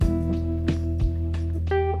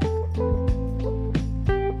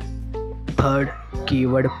Third,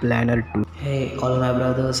 keyword planner tool. Hey, all my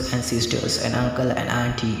brothers and sisters and uncle and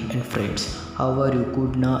auntie and friends. How are you?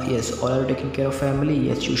 Good now? Yes, all are taking care of family?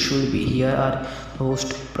 Yes, you should be. Here are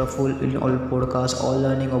host Praful in all podcasts, all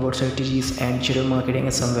learning about strategies and digital marketing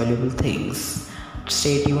and some valuable things.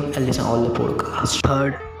 Stay tuned and listen all the podcasts.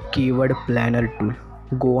 Third, keyword planner tool.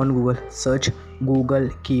 Go on Google, search Google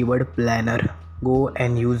keyword planner. Go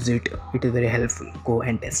and use it. It is very helpful. Go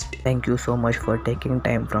and test. Thank you so much for taking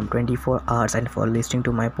time from 24 hours and for listening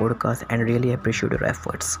to my podcast and really appreciate your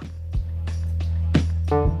efforts.